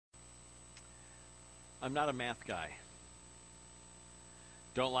I'm not a math guy.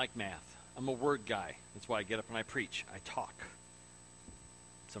 Don't like math. I'm a word guy. That's why I get up and I preach. I talk.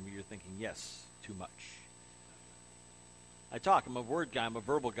 Some of you are thinking, yes, too much. I talk. I'm a word guy. I'm a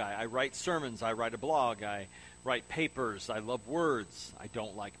verbal guy. I write sermons. I write a blog. I write papers. I love words. I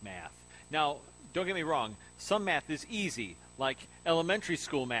don't like math. Now, don't get me wrong. Some math is easy, like elementary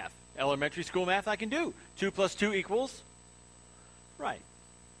school math. Elementary school math I can do. 2 plus 2 equals? Right.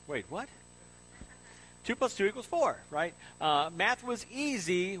 Wait, what? 2 plus 2 equals 4, right? Math was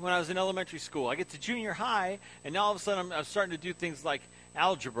easy when I was in elementary school. I get to junior high, and now all of a sudden I'm starting to do things like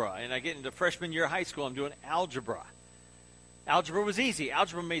algebra. And I get into freshman year of high school, I'm doing algebra. Algebra was easy.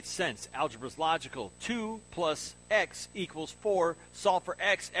 Algebra made sense. Algebra is logical. 2 plus x equals 4. Solve for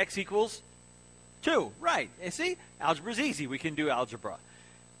x. X equals 2. Right. You see? Algebra is easy. We can do algebra.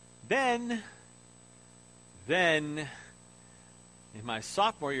 Then, in my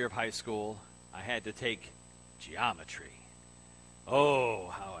sophomore year of high school, I had to take geometry. Oh,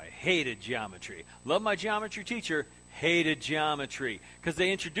 how I hated geometry. Loved my geometry teacher, hated geometry. Because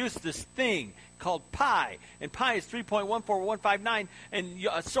they introduced this thing called pi. And pi is 3.14159,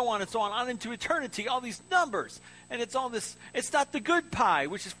 and so on into eternity, all these numbers. And it's all this, it's not the good pie,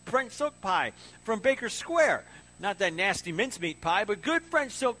 which is French silk pie from Baker Square. Not that nasty mincemeat pie, but good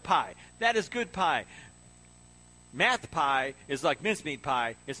French silk pie. That is good pie. Math pie is like mincemeat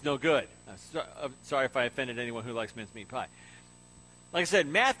pie. It's no good. I'm sorry if I offended anyone who likes mincemeat pie. Like I said,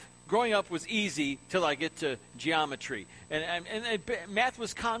 math growing up was easy till I get to geometry. And math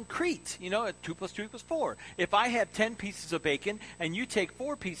was concrete. 2 plus 2 equals 4. If I have 10 pieces of bacon and you take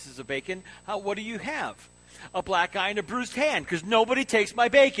 4 pieces of bacon, what do you have? A black eye and a bruised hand, because nobody takes my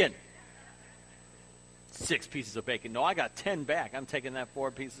bacon. 6 pieces of bacon. No, I got 10 back. I'm taking that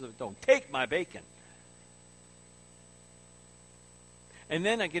 4 pieces of, don't take my bacon. And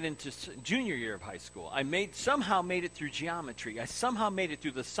then I get into junior year of high school. I somehow made it through geometry. I somehow made it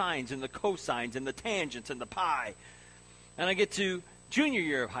through the sines and the cosines and the tangents and the pi. And I get to junior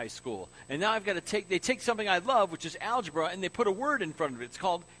year of high school. And now I've got to they take something I love, which is algebra, and they put a word in front of it. It's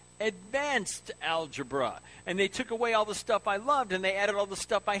called advanced algebra. And they took away all the stuff I loved, and they added all the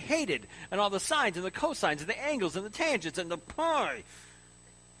stuff I hated, and all the sines and the cosines and the angles and the tangents and the pi.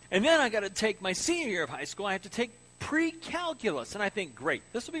 And then I got to take my senior year of high school. I have to take pre-calculus. And I think, great,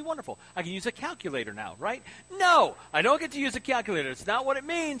 this will be wonderful. I can use a calculator now, right? No, I don't get to use a calculator. It's not what it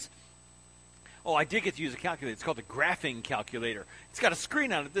means. Oh, I did get to use a calculator. It's called a graphing calculator. It's got a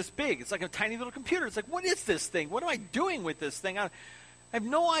screen on it this big. It's like a tiny little computer. It's like, what is this thing? What am I doing with this thing? I have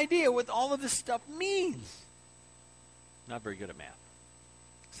no idea what all of this stuff means. Not very good at math.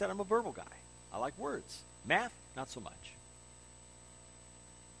 I said I'm a verbal guy. I like words. Math, not so much.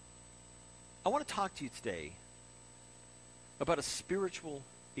 I want to talk to you today about a spiritual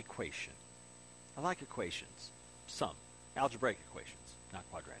equation. I like equations. Some. Algebraic equations, not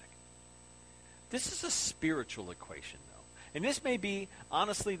quadratic. This is a spiritual equation, though. And this may be,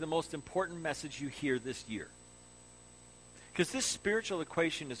 honestly, the most important message you hear this year. Because this spiritual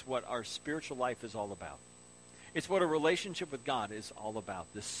equation is what our spiritual life is all about. It's what a relationship with God is all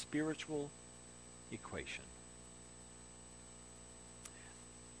about, this spiritual equation.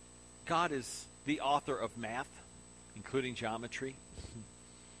 God is the author of math, including geometry,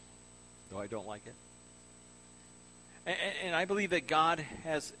 though I don't like it. And I believe that God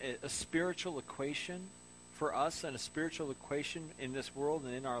has a spiritual equation for us, and a spiritual equation in this world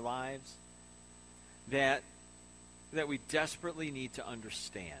and in our lives that we desperately need to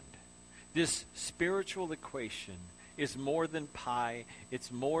understand. This spiritual equation is more than pi.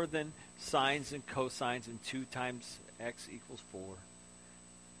 It's more than sines and cosines and 2 times x equals 4.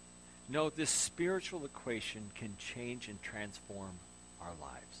 No, this spiritual equation can change and transform our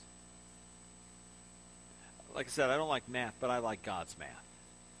lives. Like I said, I don't like math, but I like God's math.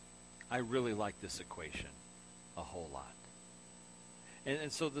 I really like this equation a whole lot.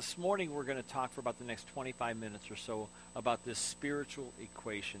 And so this morning we're going to talk for about the next 25 minutes or so about this spiritual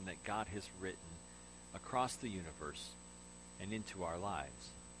equation that God has written across the universe and into our lives.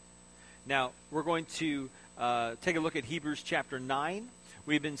 Now, we're going to take a look at Hebrews chapter 9.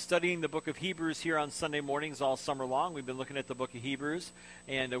 We've been studying the book of Hebrews here on Sunday mornings all summer long. We've been looking at the book of Hebrews,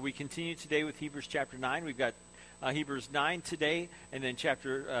 and we continue today with Hebrews chapter 9. We've got Hebrews 9 today, and then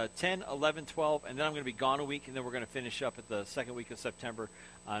chapter 10, 11, 12, and then I'm going to be gone a week, and then we're going to finish up at the second week of September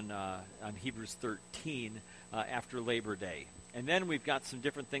on Hebrews 13 after Labor Day. And then we've got some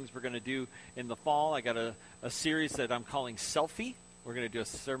different things we're going to do in the fall. I got a series that I'm calling Selfie. We're going to do a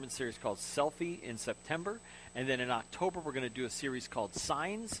sermon series called Selfie in September. And then in October, we're going to do a series called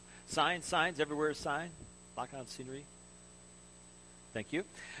Signs. Signs. Everywhere is sign. Background scenery. Thank you.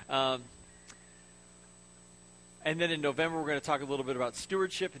 And then in November, we're going to talk a little bit about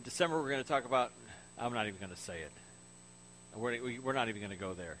stewardship. In December, we're going to talk about, I'm not even going to say it. We're not even going to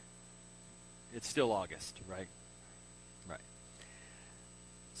go there. It's still August, right? Right.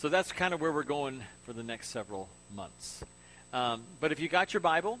 So that's kind of where we're going for the next several months. But if you got your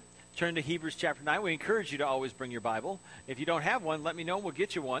Bible, turn to Hebrews chapter 9. We encourage you to always bring your Bible. If you don't have one, let me know. We'll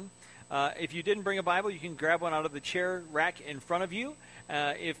get you one. If you didn't bring a Bible, you can grab one out of the chair rack in front of you.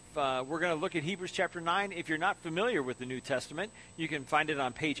 If we're going to look at Hebrews chapter 9, if you're not familiar with the New Testament, you can find it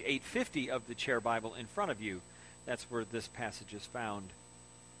on page 850 of the chair Bible in front of you. That's where this passage is found.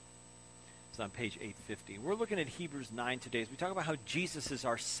 It's on page 850. We're looking at Hebrews 9 today as we talk about how Jesus is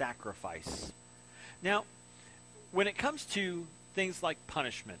our sacrifice. Now, when it comes to things like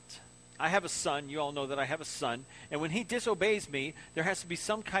punishment, I have a son. You all know that I have a son. And when he disobeys me, there has to be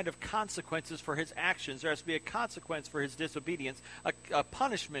some kind of consequences for his actions. There has to be a consequence for his disobedience, a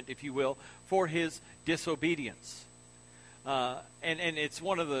punishment, if you will, for his disobedience. And it's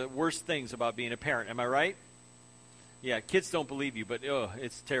one of the worst things about being a parent. Am I right? Yeah, kids don't believe you, but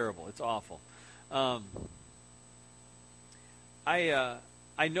it's terrible. It's awful. I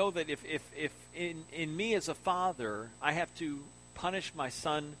know that if in me as a father, I have to punish my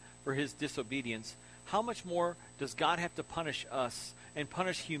son for his disobedience, how much more does God have to punish us and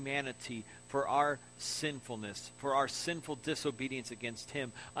punish humanity for our sinfulness, for our sinful disobedience against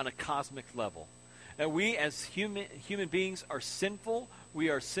him on a cosmic level? And we as human beings are sinful. We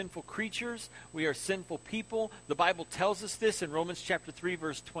are sinful creatures. We are sinful people. The Bible tells us this in Romans chapter 3,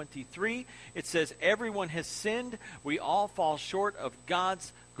 verse 23. It says, everyone has sinned. We all fall short of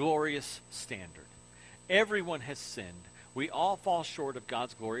God's glorious standard. Everyone has sinned. We all fall short of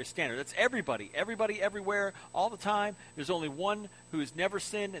God's glorious standard. That's everybody. Everybody, everywhere, all the time. There's only one who has never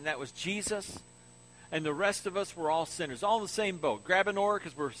sinned, and that was Jesus. And the rest of us, we're all sinners. All in the same boat. Grab an oar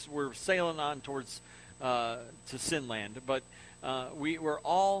because we're sailing on towards to sin land. But we're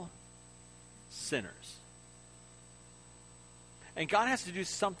all sinners. And God has to do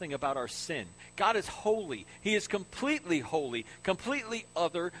something about our sin. God is holy. He is completely holy, completely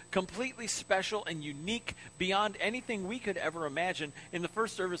other, completely special and unique beyond anything we could ever imagine. In the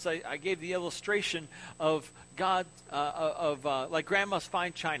first service, I gave the illustration of God, like Grandma's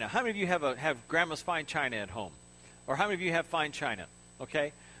fine china. How many of you have Grandma's fine china at home? Or how many of you have fine china?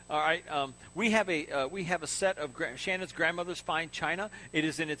 Okay. All right, we have a set of Shannon's grandmother's fine china. It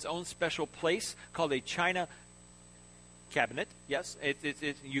is in its own special place called a china cabinet. Yes,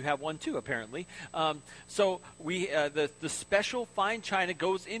 you have one too, apparently. So the special fine china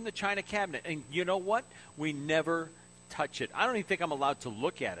goes in the china cabinet, and you know what? We never touch it. I don't even think I'm allowed to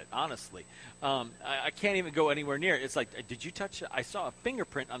look at it, honestly. I can't even go anywhere near it. It's like, did you touch it? I saw a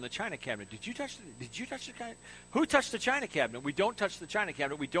fingerprint on the china cabinet. Did you touch it? Did you touch the cabinet? Who touched the china cabinet? We don't touch the china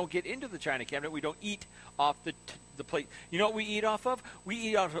cabinet. We don't get into the china cabinet. We don't eat off the plate. You know what we eat off of? We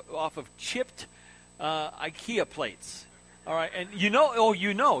eat off of chipped IKEA plates. All right, and you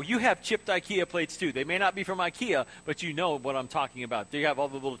have chipped IKEA plates too. They may not be from IKEA, but you know what I'm talking about. They have all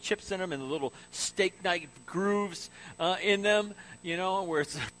the little chips in them and the little steak knife grooves in them, where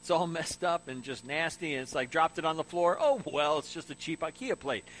it's all messed up and just nasty, and it's like dropped it on the floor. Oh, well, it's just a cheap IKEA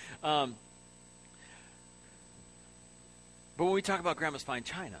plate. But when we talk about Grandma's fine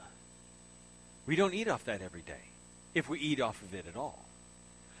china, we don't eat off that every day, if we eat off of it at all.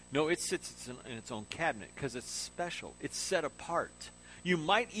 No, it sits in its own cabinet because it's special. It's set apart. You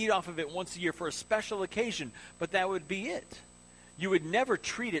might eat off of it once a year for a special occasion, but that would be it. You would never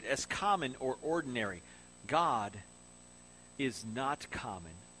treat it as common or ordinary. God is not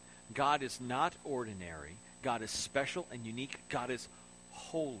common. God is not ordinary. God is special and unique. God is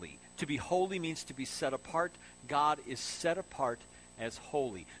holy. To be holy means to be set apart. God is set apart as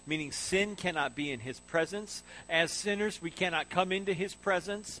holy, meaning sin cannot be in his presence. As sinners, we cannot come into his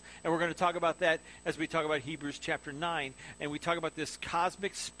presence. And we're going to talk about that as we talk about Hebrews chapter 9. And we talk about this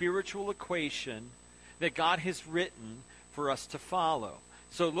cosmic spiritual equation that God has written for us to follow.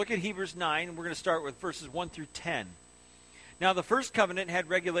 So look at Hebrews 9. We're going to start with verses 1 through 10. Now the first covenant had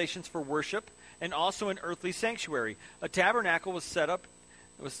regulations for worship and also an earthly sanctuary. A tabernacle was set up.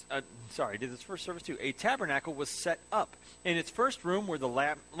 Did this first service too. A tabernacle was set up. In its first room were the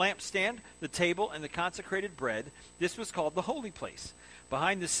lampstand, the table, and the consecrated bread. This was called the holy place.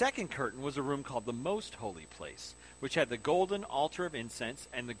 Behind the second curtain was a room called the most holy place, which had the golden altar of incense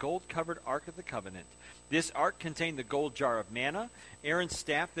and the gold-covered ark of the covenant. This ark contained the gold jar of manna, Aaron's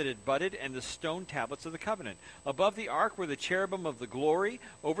staff that had budded, and the stone tablets of the covenant. Above the ark were the cherubim of the glory,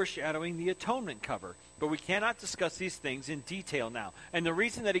 overshadowing the atonement cover. But we cannot discuss these things in detail now. And the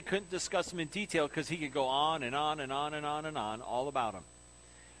reason that he couldn't discuss them in detail, because he could go on and on and on and on and on all about them.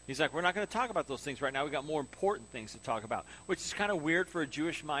 He's like, we're not going to talk about those things right now. We got more important things to talk about, which is kind of weird for a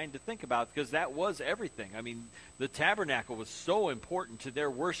Jewish mind to think about because that was everything. I mean, the tabernacle was so important to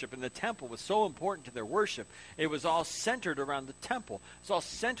their worship, and the temple was so important to their worship. It was all centered around the temple. It was all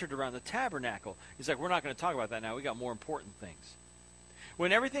centered around the tabernacle. He's like, we're not going to talk about that now. We got more important things.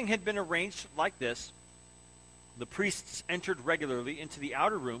 When everything had been arranged like this, the priests entered regularly into the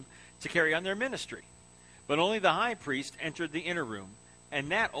outer room to carry on their ministry. But only the high priest entered the inner room, and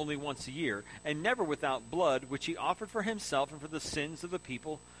that only once a year, and never without blood, which he offered for himself and for the sins of the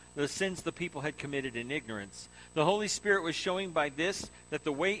people had committed in ignorance. The Holy Spirit was showing by this that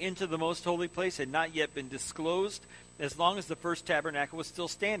the way into the most holy place had not yet been disclosed as long as the first tabernacle was still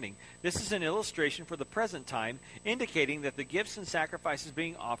standing. This is an illustration for the present time, indicating that the gifts and sacrifices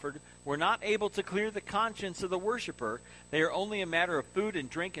being offered were not able to clear the conscience of the worshiper. They are only a matter of food and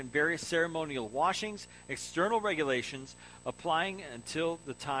drink and various ceremonial washings, external regulations, applying until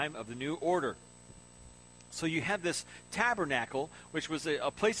the time of the new order. So you have this tabernacle, which was a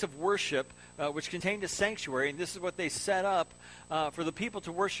place of worship, which contained a sanctuary, and this is what they set up for the people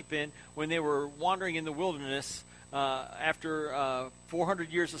to worship in when they were wandering in the wilderness after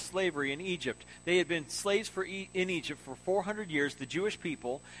 400 years of slavery in Egypt. They had been slaves in Egypt for 400 years, the Jewish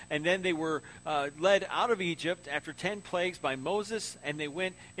people, and then they were led out of Egypt after 10 plagues by Moses, and they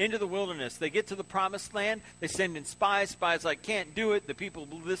went into the wilderness. They get to the promised land. They send in spies. Spies like, can't do it. The people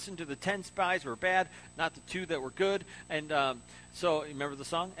listen to the 10 spies who were bad, not the 2 that were good. And so, you remember the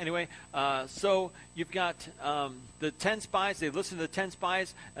song? Anyway, so you've got the 10 spies. They listen to the 10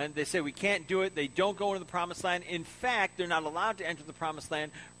 spies, and they say, we can't do it. They don't go into the promised land. In fact, they're not allowed to enter the promised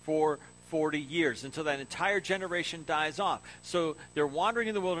land for 40 years until that entire generation dies off. So they're wandering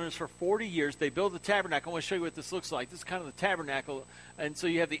in the wilderness for 40 years. They build the tabernacle. I want to show you what this looks like. This is kind of the tabernacle. And so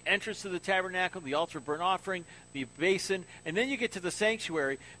you have the entrance to the tabernacle, the altar of burnt offering, the basin, and then you get to the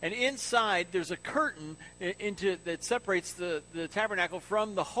sanctuary. And inside there's a curtain that separates the tabernacle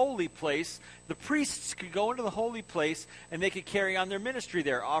from the holy place. The priests could go into the holy place and they could carry on their ministry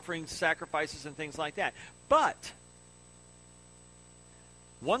there, offering sacrifices and things like that. But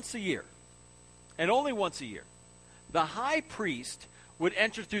once a year, and only once a year, the high priest would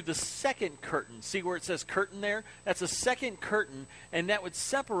enter through the second curtain. See where it says curtain there? That's a second curtain, and that would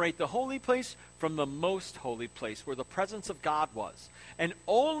separate the holy place from the most holy place, where the presence of God was. And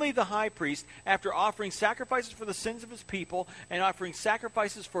only the high priest, after offering sacrifices for the sins of his people and offering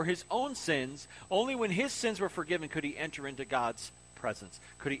sacrifices for his own sins, only when his sins were forgiven could he enter into God's presence,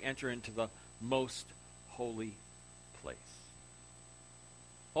 could he enter into the most holy place.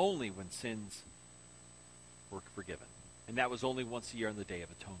 Only when sins were forgiven. And that was only once a year on the Day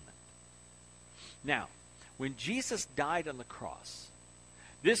of Atonement. Now, when Jesus died on the cross,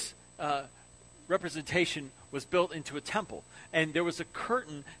 this representation was built into a temple. And there was a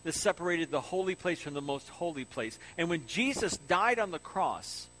curtain that separated the holy place from the most holy place. And when Jesus died on the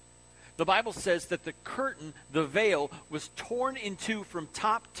cross, the Bible says that the curtain, the veil, was torn in two from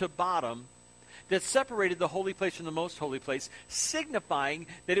top to bottom, that separated the holy place from the most holy place, signifying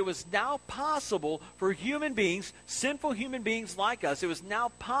that it was now possible for human beings, sinful human beings like us, it was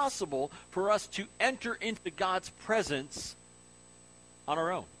now possible for us to enter into God's presence on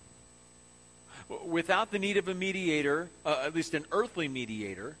our own. Without the need of a mediator, at least an earthly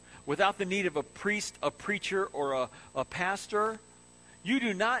mediator, without the need of a priest, a preacher, or a pastor. You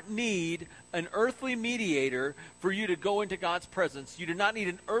do not need an earthly mediator for you to go into God's presence. You do not need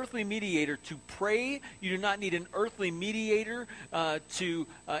an earthly mediator to pray. You do not need an earthly mediator to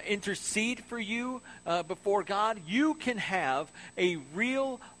intercede for you before God. You can have a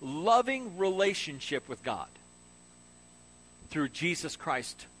real, loving relationship with God through Jesus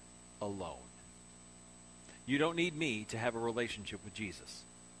Christ alone. You don't need me to have a relationship with Jesus.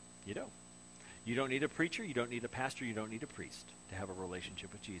 You don't. You don't need a preacher. You don't need a pastor. You don't need a priest to have a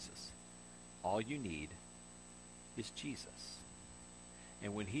relationship with Jesus. All you need is Jesus.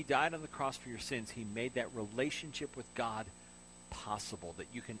 And when he died on the cross for your sins, he made that relationship with God possible, that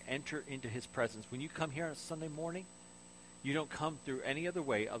you can enter into his presence. When you come here on a Sunday morning, you don't come through any other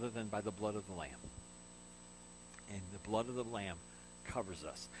way other than by the blood of the Lamb. And the blood of the Lamb covers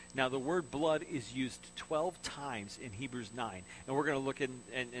us. Now, the word blood is used 12 times in Hebrews 9, and we're going to look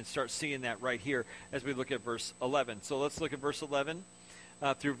and start seeing that right here as we look at verse 11. So let's look at verse 11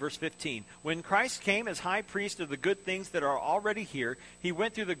 through verse 15. When Christ came as high priest of the good things that are already here, he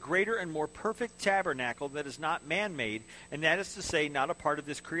went through the greater and more perfect tabernacle that is not man-made, and that is to say, not a part of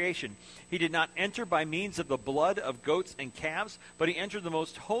this creation. He did not enter by means of the blood of goats and calves, but he entered the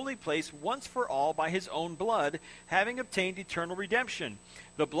most holy place once for all by his own blood, having obtained eternal redemption.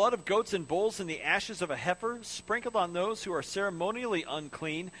 The blood of goats and bulls and the ashes of a heifer, sprinkled on those who are ceremonially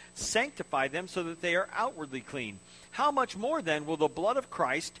unclean, sanctify them so that they are outwardly clean. How much more then will the blood of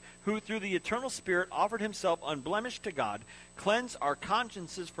Christ, who through the eternal Spirit offered himself unblemished to God, cleanse our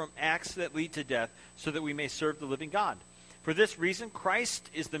consciences from acts that lead to death, so that we may serve the living God? For this reason, Christ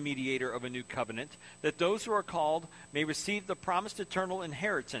is the mediator of a new covenant, that those who are called may receive the promised eternal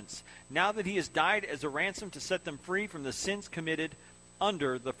inheritance, now that he has died as a ransom to set them free from the sins committed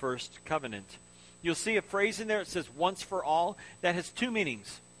under the first covenant. You'll see a phrase in there that says once for all. That has two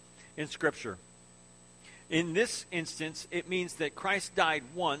meanings in Scripture. In this instance, it means that Christ died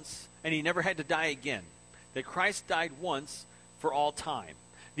once and he never had to die again. That Christ died once for all time.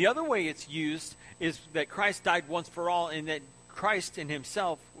 The other way it's used is that Christ died once for all, and that Christ in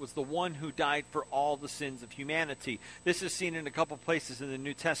himself was the one who died for all the sins of humanity. This is seen in a couple places in the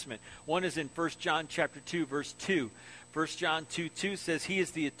New Testament. One is in 1 John chapter 2, verse 2. 1 John 2:2 says, he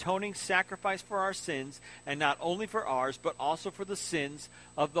is the atoning sacrifice for our sins, and not only for ours, but also for the sins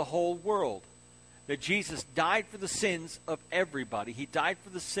of the whole world. That Jesus died for the sins of everybody. He died for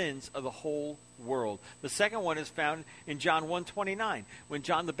the sins of the whole world. The second one is found in John 1:29, when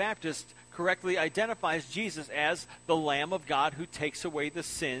John the Baptist correctly identifies Jesus as the Lamb of God who takes away the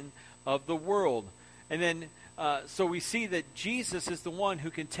sin of the world. And then so we see that Jesus is the one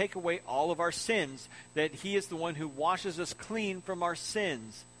who can take away all of our sins, that he is the one who washes us clean from our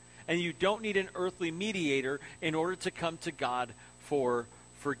sins. And you don't need an earthly mediator in order to come to God for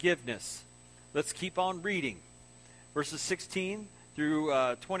forgiveness. Let's keep on reading. Verses 16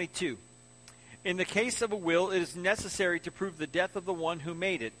 through 22. In the case of a will, it is necessary to prove the death of the one who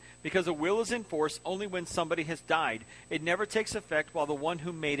made it, because a will is in force only when somebody has died. It never takes effect while the one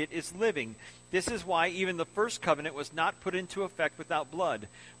who made it is living. This is why even the first covenant was not put into effect without blood.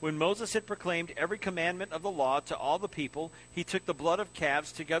 When Moses had proclaimed every commandment of the law to all the people, he took the blood of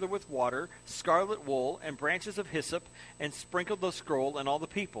calves together with water, scarlet wool, and branches of hyssop, and sprinkled the scroll and all the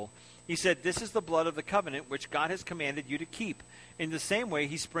people. He said, this is the blood of the covenant which God has commanded you to keep. In the same way,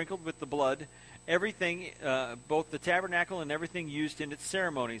 he sprinkled with the blood everything, both the tabernacle and everything used in its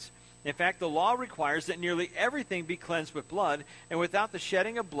ceremonies. In fact, the law requires that nearly everything be cleansed with blood, and without the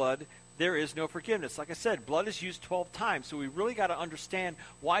shedding of blood, there is no forgiveness. Like I said, blood is used 12 times, so we really got to understand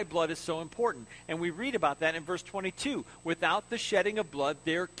why blood is so important. And we read about that in verse 22. Without the shedding of blood,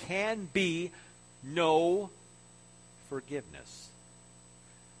 there can be no forgiveness.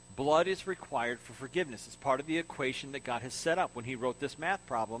 Blood is required for forgiveness. It's part of the equation that God has set up. When he wrote this math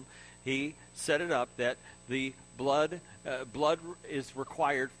problem, he set it up that the blood is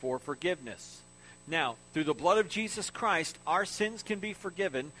required for forgiveness. Now, through the blood of Jesus Christ, our sins can be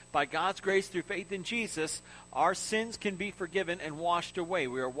forgiven. By God's grace through faith in Jesus, our sins can be forgiven and washed away.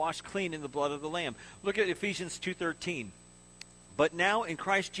 We are washed clean in the blood of the Lamb. Look at Ephesians 2:13. But now in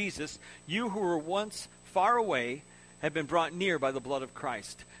Christ Jesus, you who were once far away have been brought near by the blood of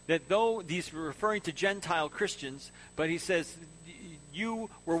Christ. That though he's referring to Gentile Christians, but he says you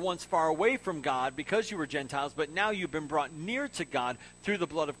were once far away from God because you were Gentiles, but now you've been brought near to God through the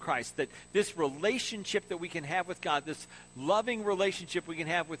blood of Christ. That this relationship that we can have with God, this loving relationship we can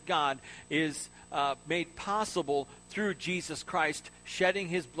have with God, is made possible through Jesus Christ shedding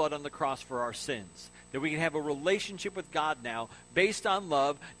his blood on the cross for our sins. That we can have a relationship with God now based on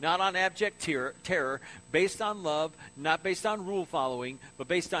love, not on abject terror, based on love, not based on rule following, but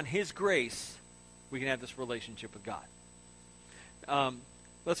based on his grace. We can have this relationship with God.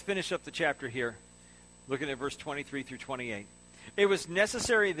 Let's finish up the chapter here, looking at verse 23 through 28. It was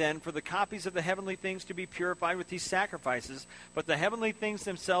necessary then for the copies of the heavenly things to be purified with these sacrifices, but the heavenly things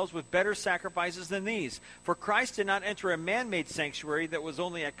themselves with better sacrifices than these. For Christ did not enter a man-made sanctuary that was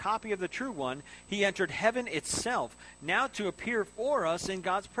only a copy of the true one. He entered heaven itself, now to appear for us in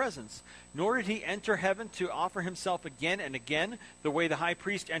God's presence. Nor did he enter heaven to offer himself again and again, the way the high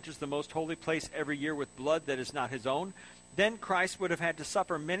priest enters the most holy place every year with blood that is not his own. Then Christ would have had to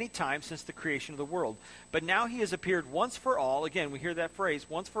suffer many times since the creation of the world. But now he has appeared once for all, again we hear that phrase,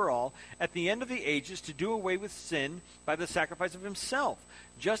 once for all, at the end of the ages to do away with sin by the sacrifice of himself.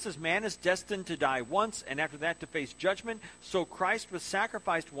 Just as man is destined to die once and after that to face judgment, so Christ was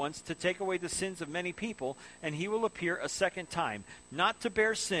sacrificed once to take away the sins of many people, and he will appear a second time, not to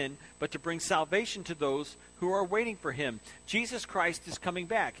bear sin, but to bring salvation to those who are waiting for him. Jesus Christ is coming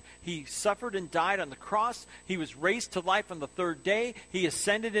back. He suffered and died on the cross. He was raised to life on the third day. He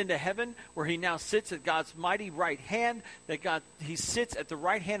ascended into heaven, where he now sits at God's mighty right hand. He sits at the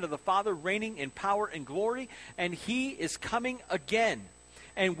right hand of the Father, reigning in power and glory, and he is coming again.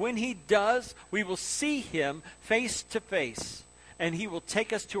 And when he does, we will see him face to face. And he will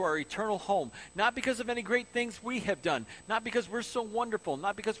take us to our eternal home, not because of any great things we have done, not because we're so wonderful,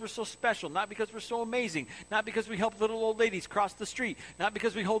 not because we're so special, not because we're so amazing, not because we help little old ladies cross the street, not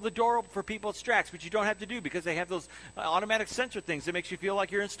because we hold the door open for people at Strax, which you don't have to do because they have those automatic sensor things that makes you feel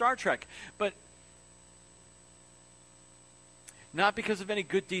like you're in Star Trek. But not because of any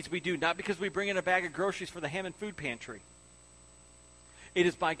good deeds we do, not because we bring in a bag of groceries for the Hammond Food Pantry. It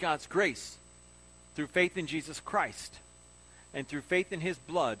is by God's grace, through faith in Jesus Christ, and through faith in his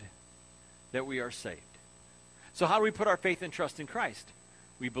blood, that we are saved. So how do we put our faith and trust in Christ?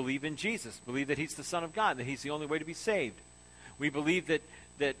 We believe in Jesus, believe that he's the Son of God, that he's the only way to be saved. We believe that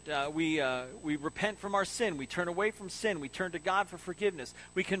we repent from our sin. We turn away from sin. We turn to God for forgiveness.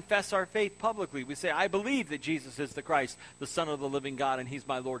 We confess our faith publicly. We say, I believe that Jesus is the Christ, the Son of the living God, and he's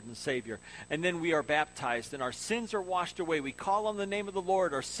my Lord and Savior. And then we are baptized, and our sins are washed away. We call on the name of the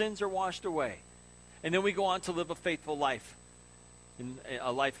Lord. Our sins are washed away. And then we go on to live a faithful life,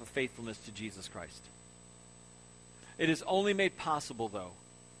 a life of faithfulness to Jesus Christ. It is only made possible, though,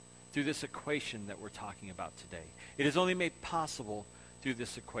 through this equation that we're talking about today. It is only made possible through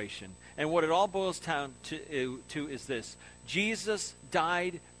this equation. And what it all boils down to is this. Jesus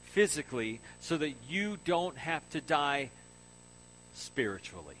died physically so that you don't have to die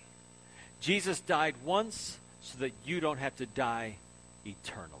spiritually. Jesus died once so that you don't have to die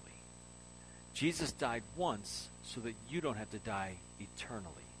eternally. Jesus died once so that you don't have to die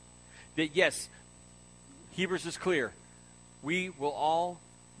eternally. That yes, Hebrews is clear. We will all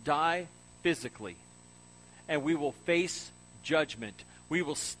die physically, and we will face judgment. We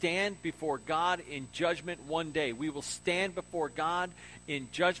will stand before God in judgment one day. We will stand before God in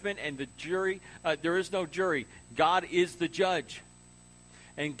judgment, and the jury, there is no jury. God is the judge.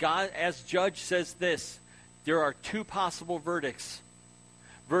 And God, as judge, says this: there are two possible verdicts.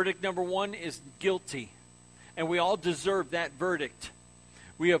 Verdict number one is guilty, and we all deserve that verdict.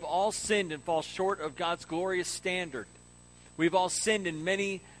 We have all sinned and fall short of God's glorious standard. We've all sinned in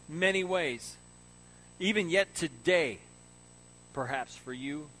many, many ways. Even yet today, perhaps for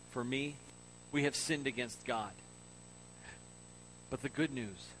you, for me, we have sinned against God. But the good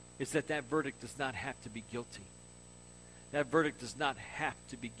news is that that verdict does not have to be guilty. That verdict does not have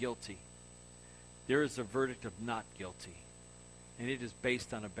to be guilty. There is a verdict of not guilty, and it is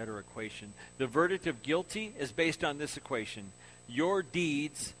based on a better equation. The verdict of guilty is based on this equation. Your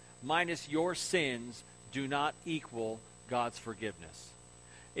deeds minus your sins do not equal God's forgiveness.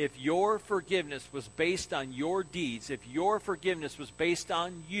 If your forgiveness was based on your deeds, if your forgiveness was based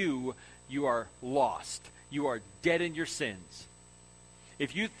on you, you are lost. You are dead in your sins.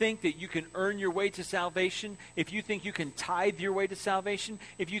 If you think that you can earn your way to salvation, if you think you can tithe your way to salvation,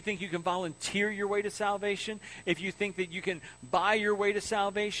 if you think you can volunteer your way to salvation, if you think that you can buy your way to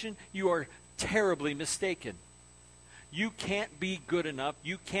salvation, you are terribly mistaken. You can't be good enough.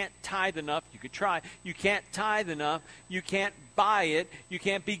 You can't tithe enough. You could try. You can't tithe enough. You can't buy it. You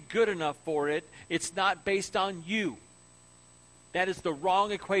can't be good enough for it. It's not based on you. That is the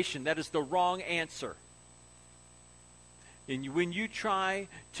wrong equation. That is the wrong answer. And when you try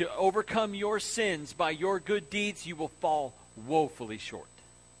to overcome your sins by your good deeds, you will fall woefully short.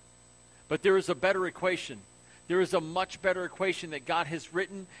 But there is a better equation. There is a much better equation that God has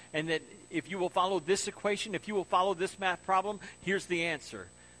written, and that if you will follow this equation, if you will follow this math problem, here's the answer: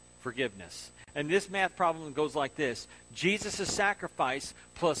 forgiveness. And this math problem goes like this: Jesus' sacrifice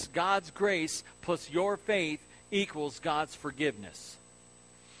plus God's grace plus your faith equals God's forgiveness.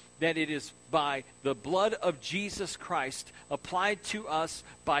 That it is by the blood of Jesus Christ applied to us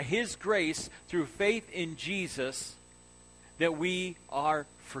by his grace through faith in Jesus that we are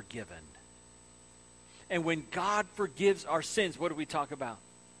forgiven. And when God forgives our sins, what did we talk about?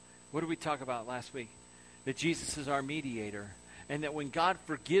 What did we talk about last week? That Jesus is our mediator. And that when God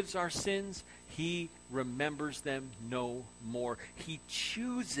forgives our sins, he remembers them no more. He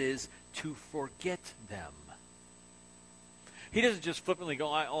chooses to forget them. He doesn't just flippantly go,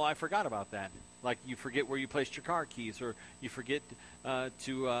 I forgot about that. Like you forget where you placed your car keys, or you forget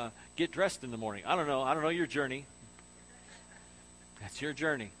to get dressed in the morning. I don't know your journey. That's your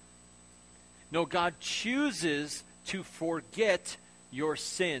journey. No, God chooses to forget your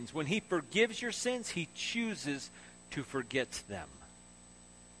sins. When he forgives your sins, he chooses to forget them.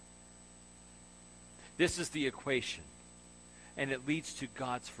 This is the equation, and it leads to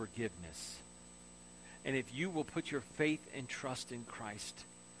God's forgiveness. And if you will put your faith and trust in Christ,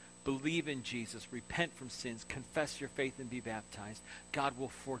 believe in Jesus, repent from sins, confess your faith, and be baptized, God will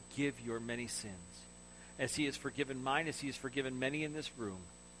forgive your many sins, as he has forgiven mine, as he has forgiven many in this room.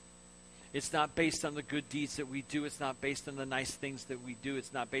 It's not based on the good deeds that we do. It's not based on the nice things that we do.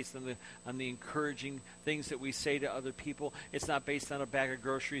 It's not based on the encouraging things that we say to other people. It's not based on a bag of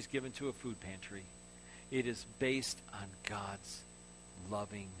groceries given to a food pantry. It is based on God's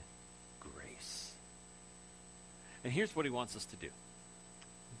loving grace. And here's what he wants us to do.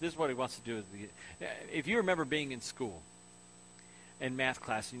 This is what he wants to do. If you remember being in school, in math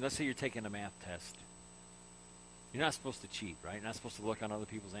class, and let's say you're taking a math test, you're not supposed to cheat, right? You're not supposed to look on other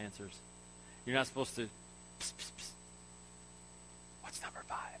people's answers. You're not supposed to, psst, psst, psst. What's number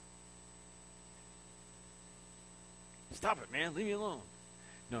 5? Stop it, man. Leave me alone.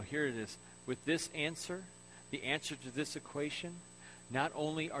 No, here it is. With this answer, the answer to this equation, not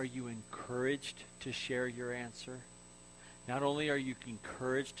only are you encouraged to share your answer, not only are you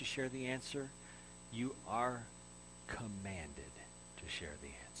encouraged to share the answer, you are commanded to share the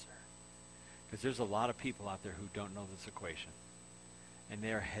answer. Because there's a lot of people out there who don't know this equation. And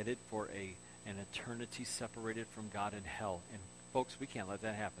they are headed for an eternity separated from God in hell. And folks, we can't let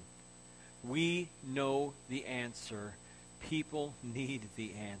that happen. We know the answer. People need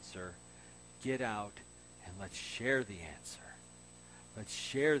the answer. Get out and let's share the answer. Let's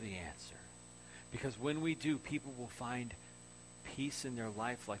share the answer. Because when we do, people will find peace in their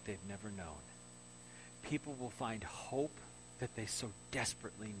life like they've never known. People will find hope that they so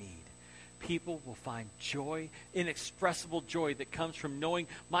desperately need. People will find joy, inexpressible joy that comes from knowing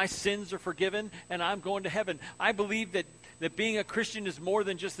my sins are forgiven and I'm going to heaven. I believe that being a Christian is more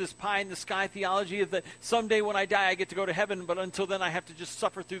than just this pie in the sky theology of that someday when I die I get to go to heaven, but until then I have to just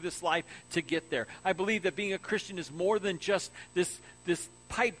suffer through this life to get there. I believe that being a Christian is more than just this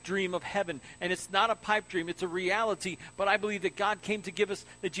pipe dream of heaven. And it's not a pipe dream, it's a reality. But I believe that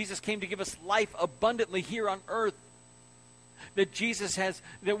that Jesus came to give us life abundantly here on earth. That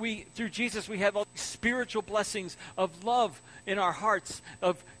through Jesus we have all these spiritual blessings of love in our hearts,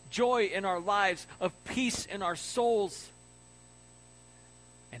 of joy in our lives, of peace in our souls,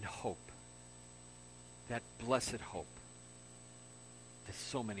 and hope. That blessed hope that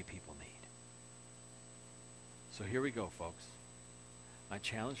so many people need. So here we go, folks. My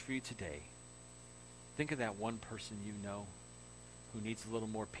challenge for you today, think of that one person you know who needs a little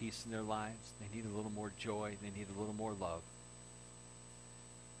more peace in their lives. They need a little more joy. They need a little more love.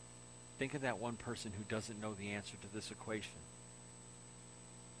 Think of that one person who doesn't know the answer to this equation.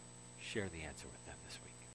 Share the answer with them this week.